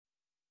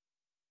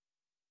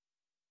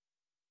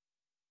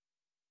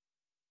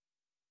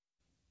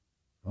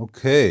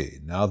Okay,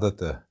 now that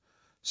the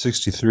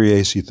 63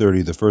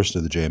 AC30, the first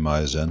of the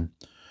JMI is in,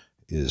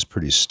 is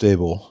pretty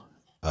stable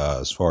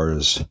as far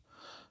as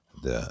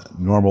the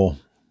normal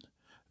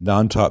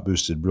non-top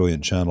boosted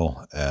brilliant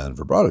channel and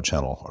vibrato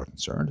channel are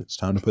concerned, it's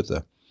time to put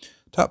the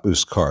top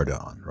boost card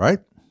on, right?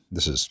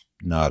 This is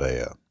not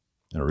an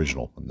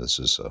original one. This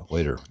is a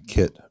later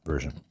kit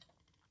version.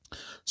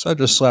 So I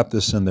just slap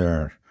this in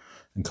there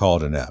and call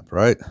it an app,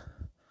 right?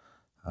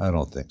 I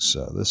don't think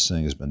so. This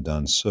thing has been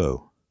done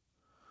so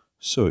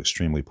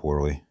extremely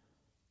poorly.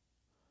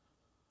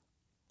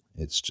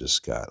 It's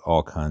just got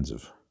all kinds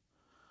of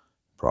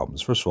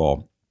problems. First of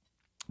all,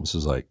 this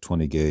is like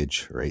 20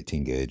 gauge or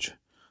 18 gauge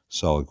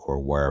solid core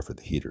wire for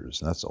the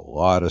heaters. And that's a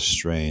lot of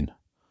strain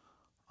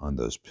on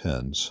those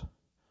pins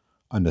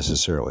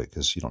unnecessarily,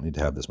 because you don't need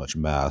to have this much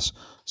mass.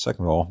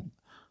 Second of all,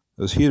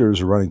 those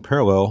heaters are running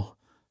parallel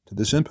to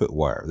this input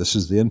wire. This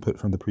is the input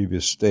from the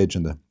previous stage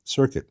in the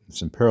circuit.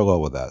 It's in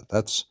parallel with that.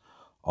 That's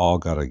all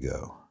got to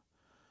go.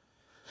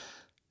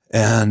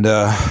 And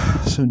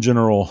some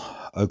general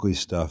ugly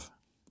stuff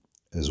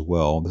as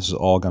well. This is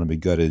all going to be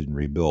gutted and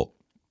rebuilt.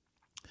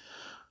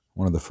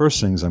 One of the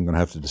first things I'm going to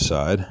have to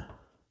decide,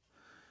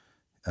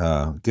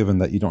 given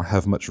that you don't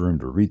have much room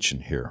to reach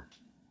in here,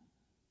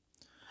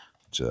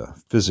 it's a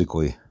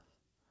physically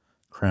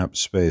cramped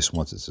space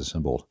once it's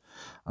assembled,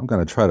 I'm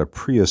going to try to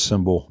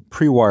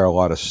pre-wire a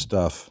lot of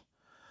stuff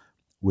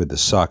with the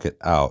socket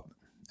out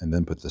and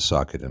then put the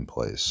socket in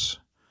place.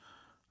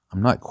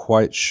 I'm not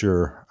quite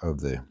sure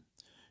of the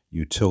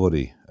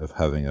utility of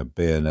having a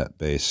bayonet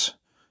base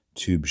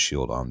tube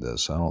shield on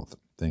this. I don't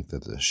think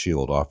that the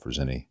shield offers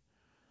any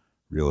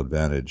real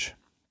advantage.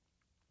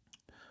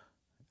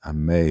 I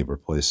may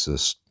replace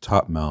this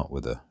top mount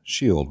with a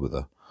shield with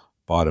a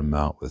bottom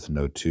mount with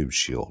no tube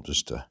shield,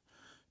 just to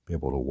be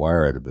able to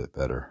wire it a bit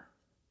better,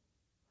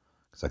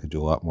 because I could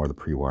do a lot more of the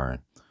pre-wiring.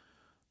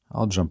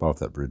 I'll jump off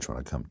that bridge when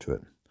I come to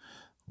it.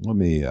 Let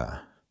me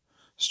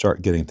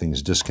start getting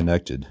things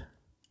disconnected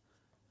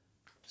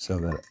so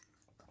that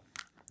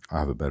I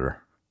have a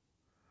better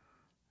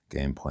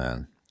game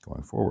plan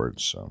going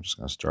forward. So I'm just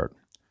going to start.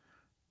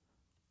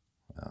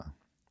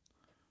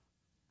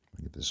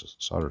 Get this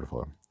solder to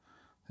flow.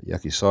 The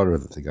yucky solder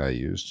that the guy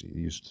used,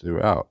 he used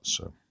throughout.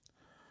 So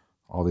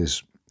all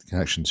these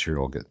connections here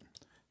will get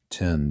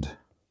tinned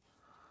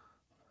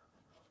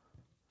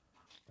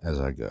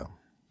as I go.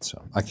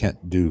 So I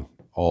can't do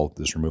all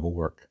this removal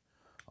work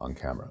on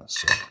camera.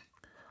 So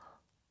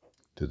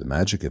through the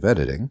magic of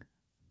editing,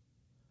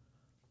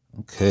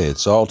 okay,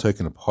 it's all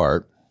taken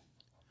apart,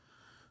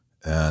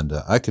 and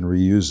I can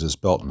reuse this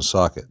belt and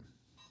socket.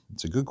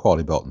 It's a good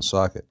quality belt and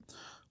socket.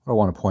 What I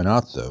want to point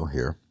out, though,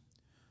 here,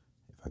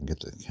 if I can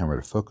get the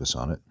camera to focus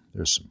on it,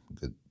 there's some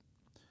good.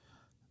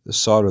 This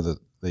solder that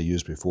they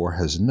used before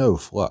has no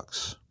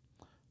flux.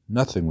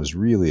 Nothing was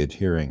really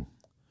adhering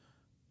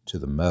to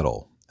the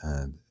metal,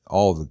 and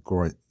all the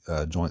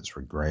joints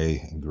were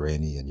gray and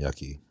grainy and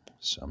yucky.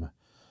 So I'm going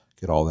to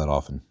get all that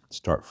off and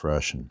start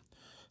fresh and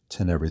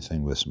tin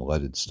everything with some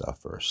leaded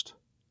stuff first.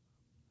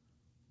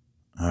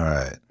 All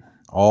right,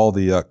 all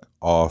the yuck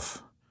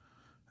off,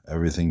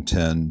 everything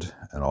tinned,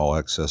 and all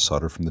excess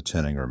solder from the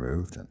tinning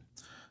removed, and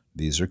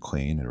these are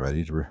clean and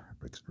ready to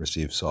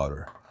receive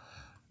solder.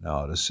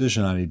 Now, a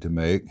decision I need to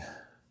make,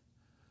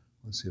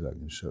 let's see if I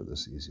can show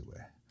this the easy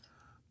way.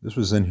 This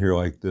was in here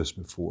like this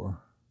before.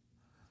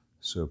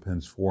 So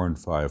pins 4 and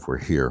 5 were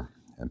here,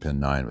 and pin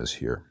 9 was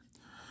here.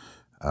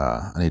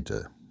 I need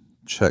to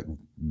check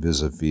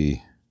vis-a-vis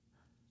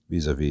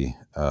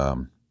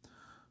the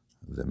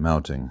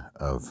mounting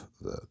of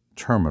the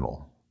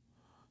terminal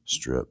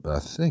strip, but I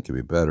think it'd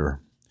be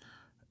better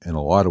in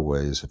a lot of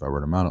ways if I were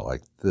to mount it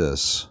like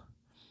this,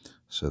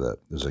 so that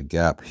there's a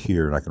gap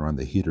here and I can run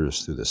the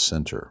heaters through the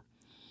center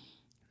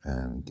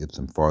and get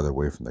them farther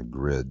away from the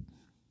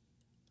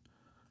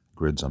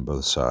grids on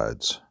both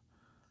sides.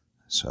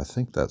 So I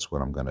think that's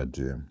what I'm going to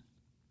do.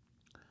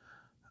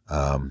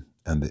 And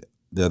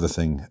the other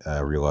thing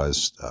I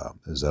realized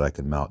is that I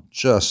can mount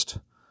just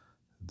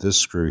this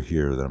screw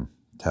here that I'm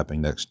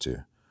tapping next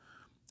to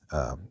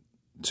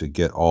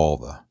get all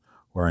the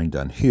wiring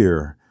done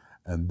here,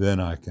 and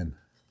then I can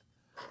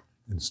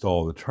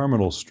install the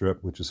terminal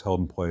strip, which is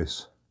held in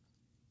place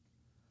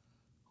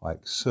like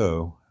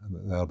so,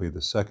 and that'll be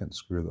the second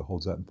screw that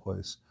holds that in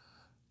place.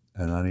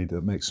 And I need to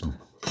do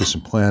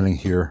some planning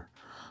here.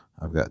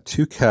 I've got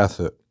two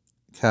cathodes.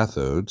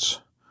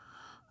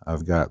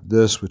 I've got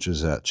this, which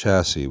is at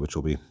chassis, which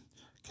will be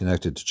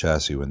connected to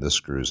chassis when this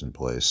screws in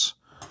place,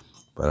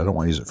 but I don't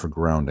want to use it for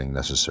grounding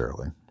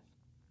necessarily.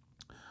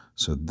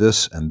 So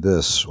this and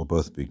this will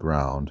both be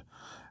ground.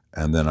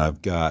 And then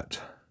I've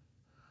got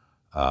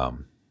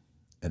an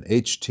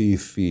HT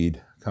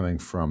feed coming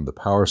from the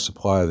power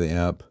supply of the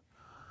amp,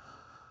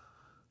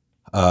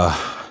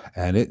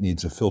 and it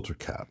needs a filter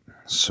cap.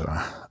 So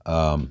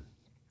I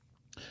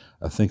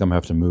think I'm going to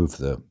have to move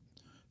the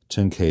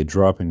 10K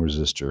dropping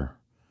resistor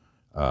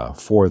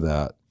for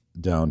that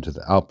down to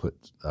the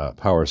output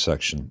power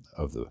section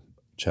of the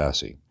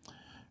chassis,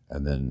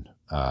 and then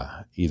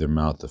either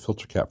mount the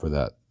filter cap for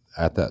that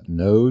at that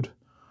node,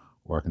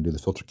 or I can do the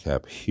filter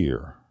cap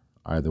here.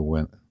 Either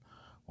one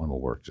will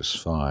work just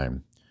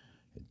fine.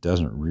 It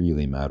doesn't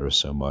really matter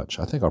so much.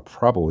 I think I'll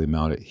probably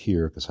mount it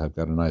here because I've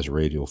got a nice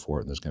radial for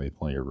it and there's going to be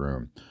plenty of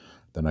room.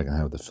 Then I can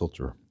have the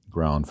filter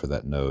ground for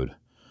that node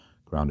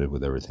grounded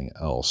with everything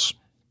else.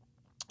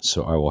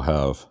 So I will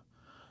have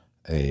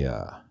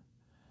a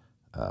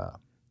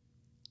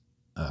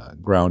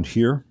ground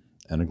here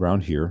and a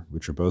ground here,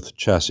 which are both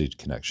chassis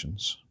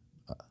connections.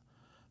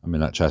 I mean,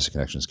 not chassis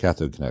connections,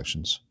 cathode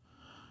connections.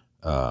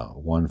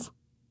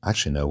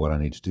 Actually, no, what I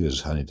need to do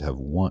is I need to have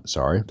one,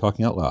 sorry, I'm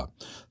talking out loud.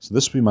 So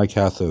this will be my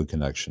cathode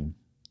connection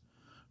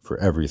for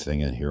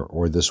everything in here,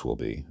 or this will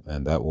be,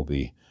 and that will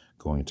be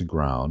going to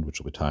ground, which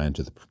will be tied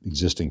into the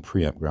existing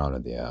preamp ground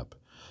in the amp.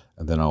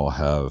 And then I will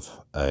have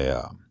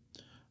a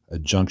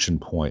junction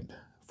point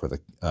for the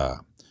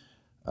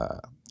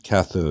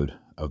cathode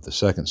of the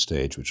second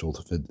stage, which will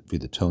be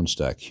the tone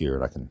stack here,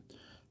 and I can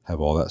have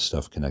all that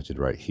stuff connected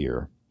right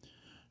here.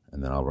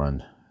 And then I'll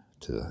run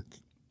to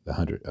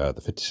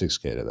the 56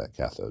 gate of that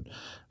cathode.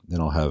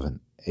 Then I'll have an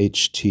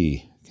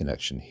HT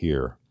connection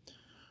here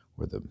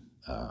where the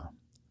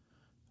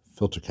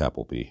filter cap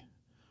will be,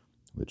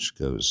 which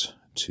goes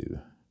to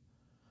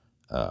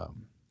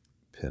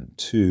pin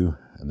 2,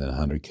 and then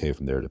 100K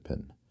from there to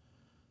pin,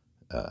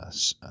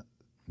 goes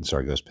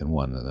pin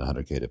 1, and then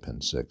 100K to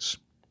pin 6.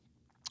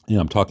 You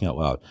know, I'm talking out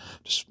loud,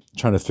 just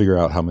trying to figure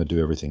out how I'm going to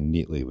do everything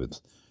neatly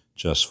with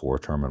just 4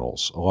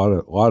 terminals. A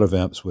lot of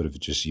amps would have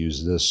just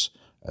used this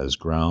as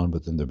ground,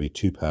 but then there'd be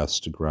 2 paths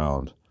to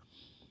ground,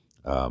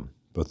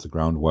 both the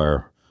ground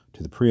wire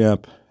to the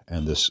preamp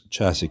and this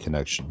chassis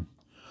connection.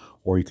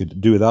 Or you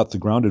could do without the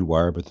grounded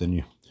wire, but then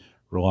you're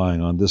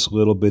relying on this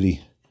little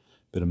bitty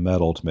bit of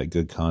metal to make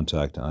good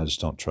contact, and I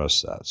just don't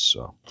trust that.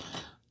 So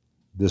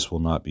this will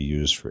not be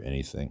used for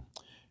anything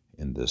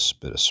in this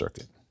bit of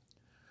circuit.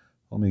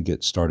 Let me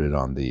get started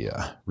on the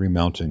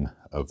remounting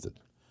of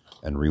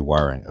and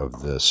rewiring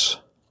of this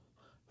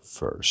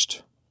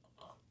first.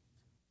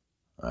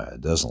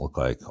 It doesn't look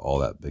like all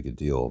that big a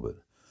deal, but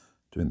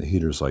doing the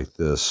heaters like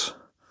this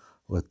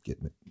lets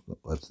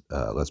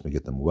me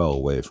get them well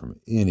away from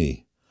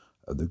any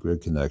of the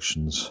grid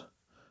connections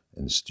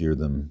and steer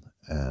them,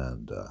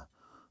 and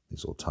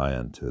these will tie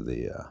into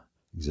the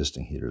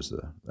existing heaters.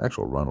 The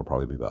actual run will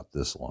probably be about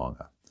this long.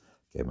 I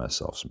gave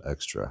myself some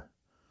extra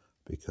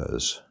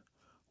because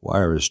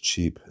wire is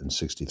cheap and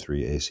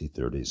 63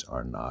 AC30s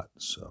are not.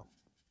 So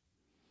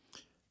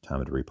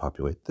time to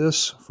repopulate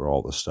this for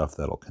all the stuff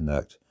that'll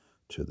connect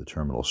to the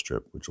terminal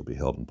strip, which will be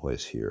held in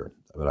place here.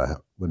 But I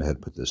went ahead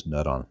and put this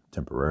nut on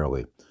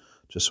temporarily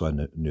just so I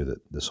knew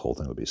that this whole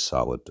thing would be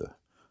solid to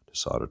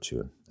solder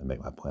to and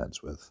make my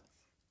plans with.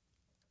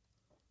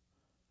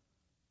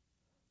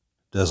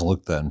 Doesn't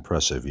look that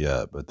impressive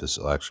yet, but this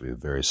will actually be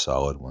very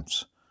solid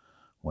once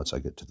I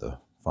get to the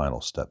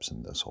final steps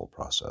in this whole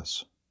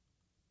process.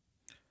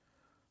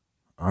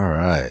 All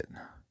right,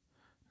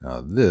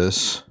 now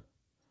this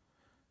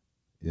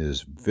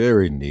is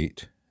very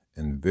neat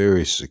and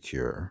very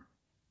secure,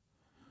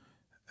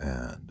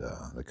 and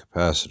the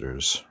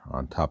capacitors are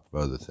on top of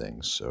other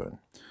things, so in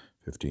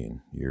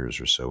 15 years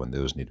or so when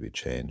those need to be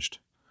changed,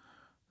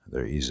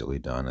 they're easily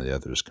done, and the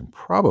others can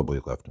probably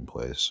be left in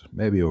place.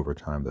 Maybe over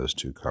time those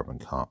 2 carbon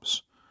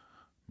comps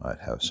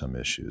might have some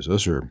issues.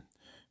 Those are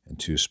in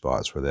 2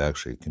 spots where they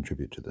actually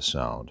contribute to the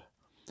sound,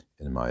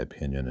 in my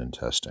opinion, in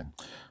testing.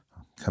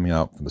 Coming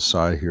out from the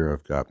side here,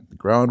 I've got the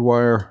ground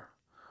wire,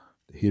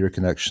 the heater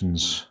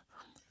connections,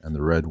 and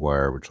the red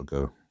wire, which will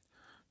go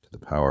to the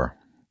power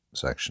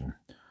section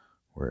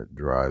where it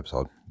drives.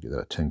 I'll do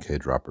that 10K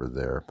dropper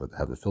there, but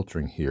have the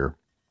filtering here.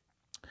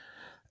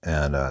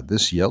 And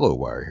this yellow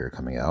wire here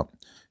coming out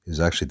is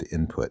actually the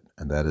input,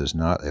 and that is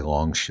not a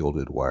long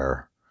shielded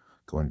wire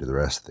going to the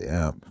rest of the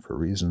amp for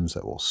reasons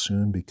that will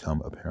soon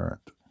become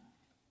apparent.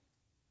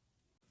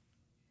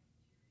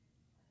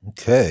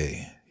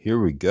 Okay, here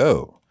we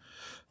go.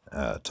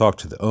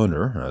 Talked to the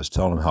owner, and I was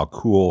telling him how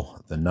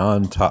cool the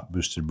non-top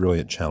boosted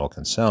Brilliant channel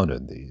can sound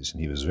in these,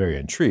 and he was very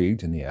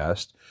intrigued, and he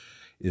asked,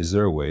 is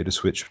there a way to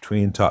switch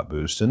between top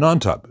boost and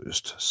non-top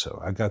boost?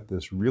 So I got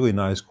this really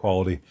nice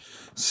quality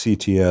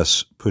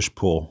CTS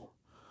push-pull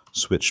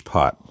switch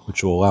pot,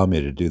 which will allow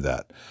me to do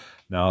that.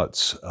 Now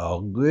it's a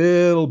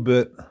little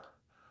bit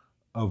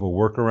of a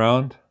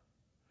workaround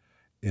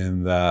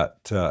in that,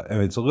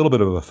 it's a little bit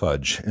of a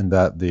fudge in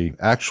that the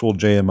actual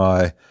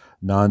JMI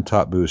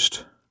non-top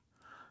boost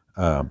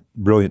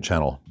Brilliant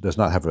channel does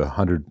not have a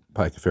 100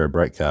 picofarad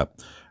bright cap,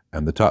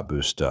 and the top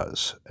boost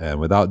does. And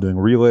without doing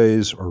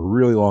relays or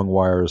really long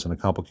wires and a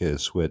complicated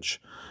switch,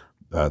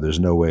 there's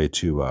no way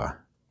to, let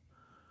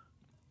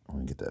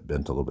me get that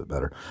bent a little bit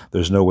better.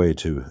 There's no way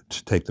to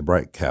take the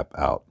bright cap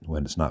out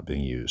when it's not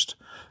being used.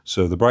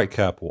 So the bright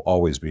cap will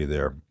always be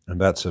there,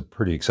 and that's a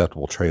pretty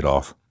acceptable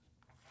trade-off.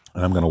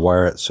 And I'm going to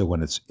wire it so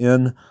when it's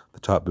in, the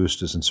top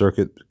boost is in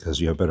circuit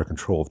because you have better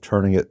control of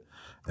turning it,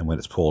 and when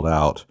it's pulled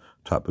out,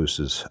 top boost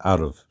is out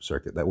of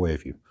circuit. That way,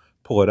 if you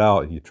pull it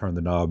out and you turn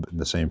the knob in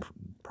the same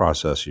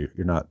process, you're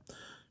not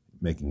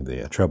making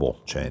the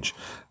treble change.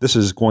 This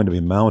is going to be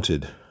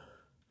mounted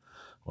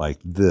like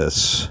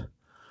this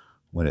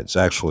when it's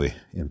actually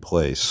in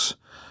place.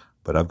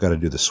 But I've got to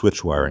do the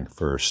switch wiring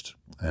first,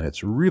 and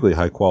it's a really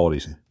high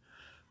quality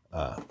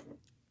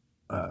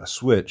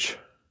switch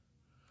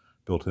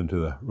built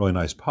into a really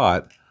nice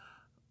pot,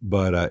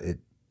 but it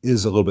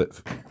is a little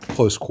bit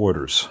close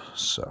quarters.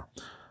 So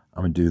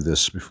I'm going to do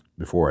this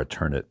before I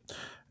turn it,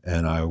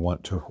 and I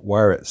want to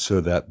wire it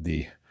so that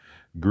the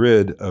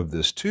grid of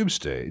this tube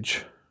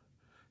stage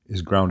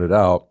is grounded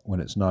out when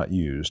it's not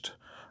used.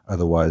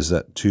 Otherwise,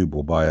 that tube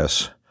will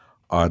bias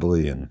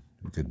oddly, and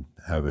you could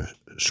have a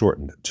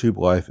shortened tube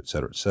life,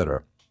 etc.,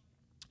 etc.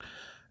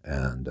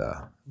 And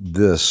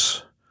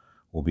this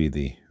will be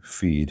the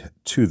feed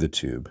to the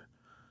tube.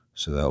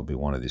 So that'll be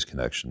one of these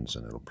connections,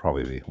 and it'll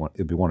probably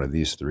be one of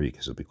these three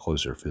because it'll be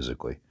closer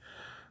physically.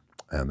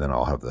 And then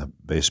I'll have the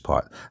base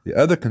pot. The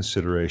other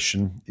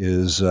consideration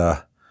is,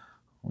 let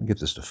me get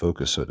this to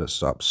focus so it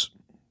stops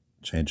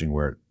changing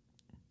where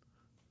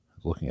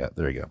it's looking at.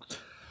 There you go.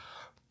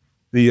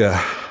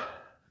 The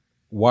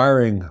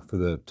wiring for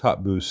the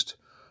top boost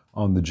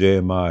on the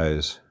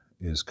JMIs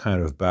is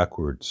kind of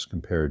backwards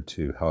compared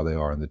to how they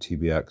are in the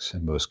TBX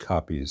in most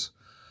copies.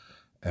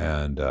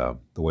 And the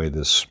way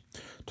this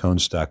tone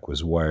stack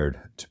was wired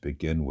to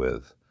begin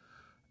with.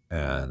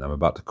 And I'm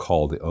about to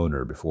call the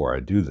owner before I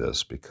do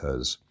this,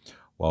 because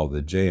while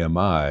the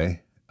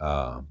JMI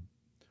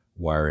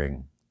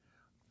wiring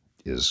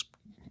is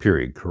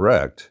period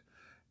correct,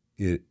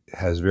 it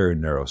has very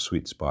narrow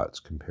sweet spots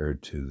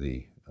compared to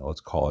the, let's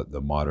call it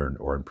the modern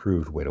or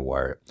improved way to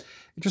wire it.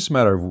 It's just a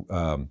matter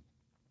of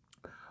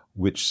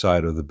which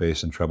side of the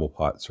bass and treble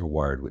pots are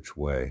wired which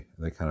way.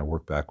 They kind of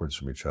work backwards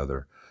from each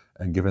other.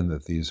 And given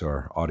that these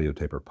are audio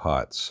taper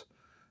pots,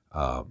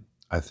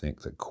 I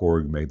think that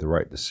Korg made the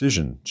right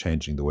decision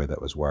changing the way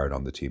that was wired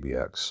on the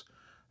TBX.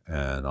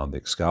 And on the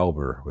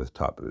Excalibur with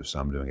top boost,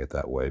 I'm doing it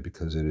that way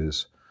because it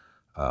is,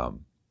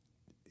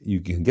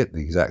 you can get the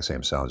exact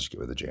same sounds you get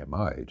with the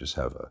JMI. You just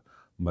have a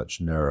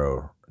much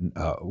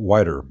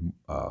wider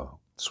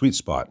sweet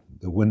spot.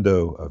 The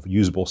window of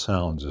usable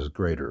sounds is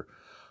greater.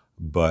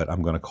 But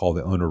I'm going to call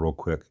the owner real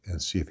quick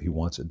and see if he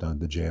wants it done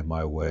the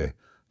JMI way,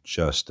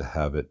 just to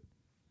have it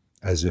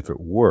as if it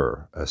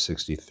were a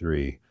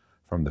 63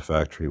 from the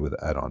factory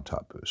with add-on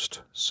top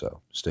boost.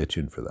 So stay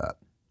tuned for that.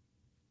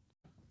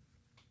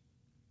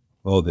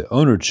 Well, the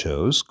owner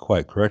chose,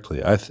 quite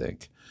correctly, I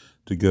think,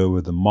 to go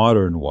with the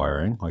modern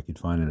wiring like you'd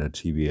find in a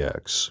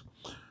TBX,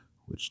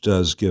 which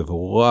does give a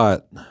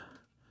lot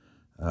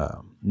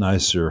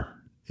nicer,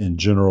 in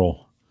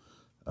general,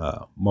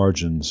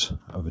 margins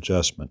of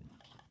adjustment.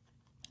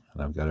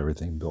 And I've got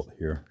everything built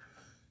here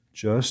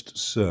just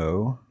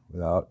so,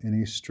 without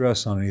any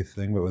stress on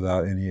anything, but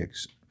without any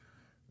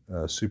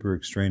super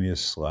extraneous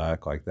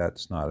slack. Like,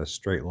 that's not a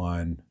straight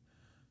line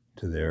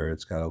to there.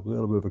 It's got a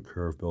little bit of a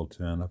curve built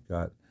in. I've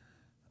got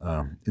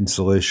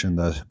insulation,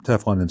 the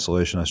Teflon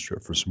insulation I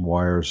stripped for some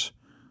wires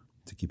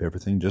to keep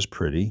everything just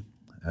pretty,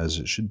 as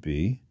it should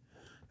be.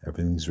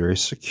 Everything's very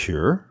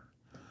secure.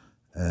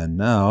 And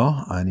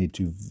now I need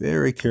to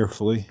very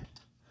carefully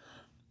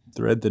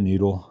thread the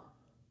needle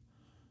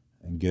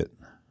and get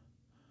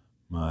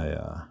my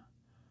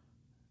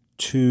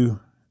to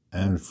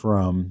and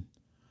from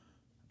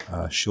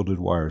shielded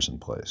wires in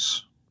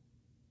place.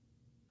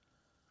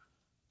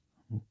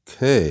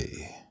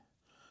 Okay,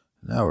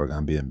 now we're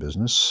going to be in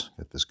business.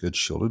 Get this good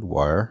shielded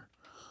wire,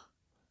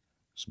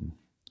 some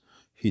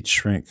heat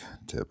shrink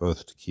to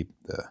keep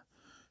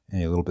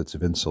any little bits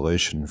of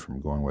insulation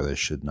from going where they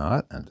should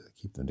not, and to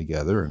keep them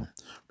together and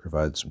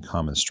provide some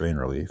common strain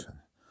relief.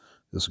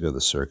 This will go to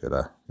the circuit.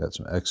 I got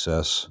some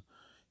excess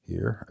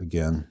here.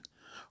 Again,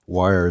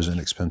 wire is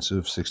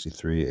inexpensive.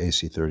 63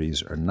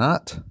 AC30s are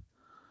not.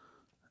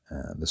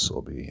 And this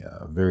will be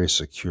a very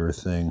secure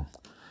thing.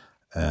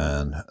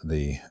 And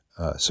the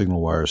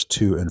signal wires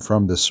to and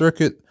from the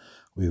circuit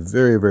will be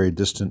very, very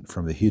distant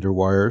from the heater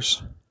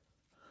wires.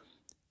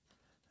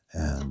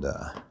 And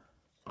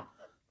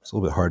it's a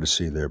little bit hard to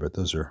see there, but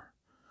those are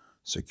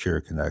secure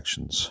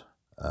connections.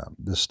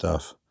 This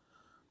stuff,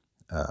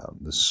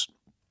 this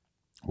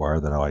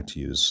wire that I like to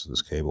use,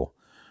 this cable,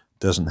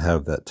 doesn't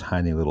have that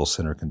tiny little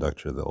center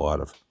conductor that a lot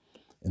of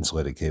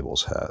insulated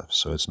cables have,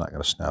 so it's not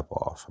going to snap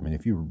off. I mean,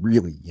 if you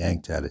really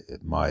yanked at it,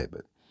 it might,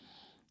 but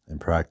in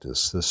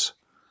practice, this,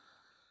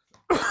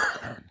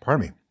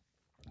 pardon me,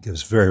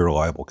 gives very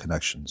reliable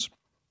connections,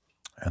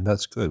 and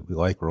that's good. We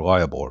like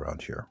reliable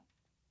around here.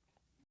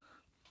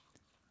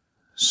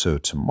 So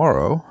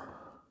tomorrow,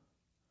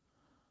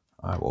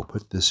 I will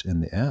put this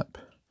in the amp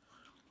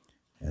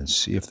and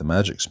see if the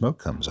magic smoke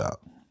comes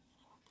out.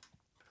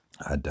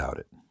 I doubt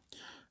it.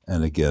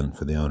 And again,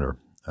 for the owner,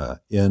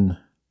 in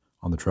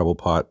on the treble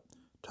pot,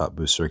 top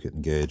boost circuit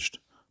engaged,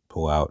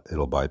 pull out,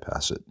 it'll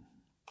bypass it.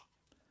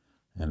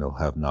 And it'll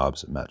have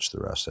knobs that match the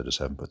rest. I just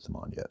haven't put them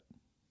on yet.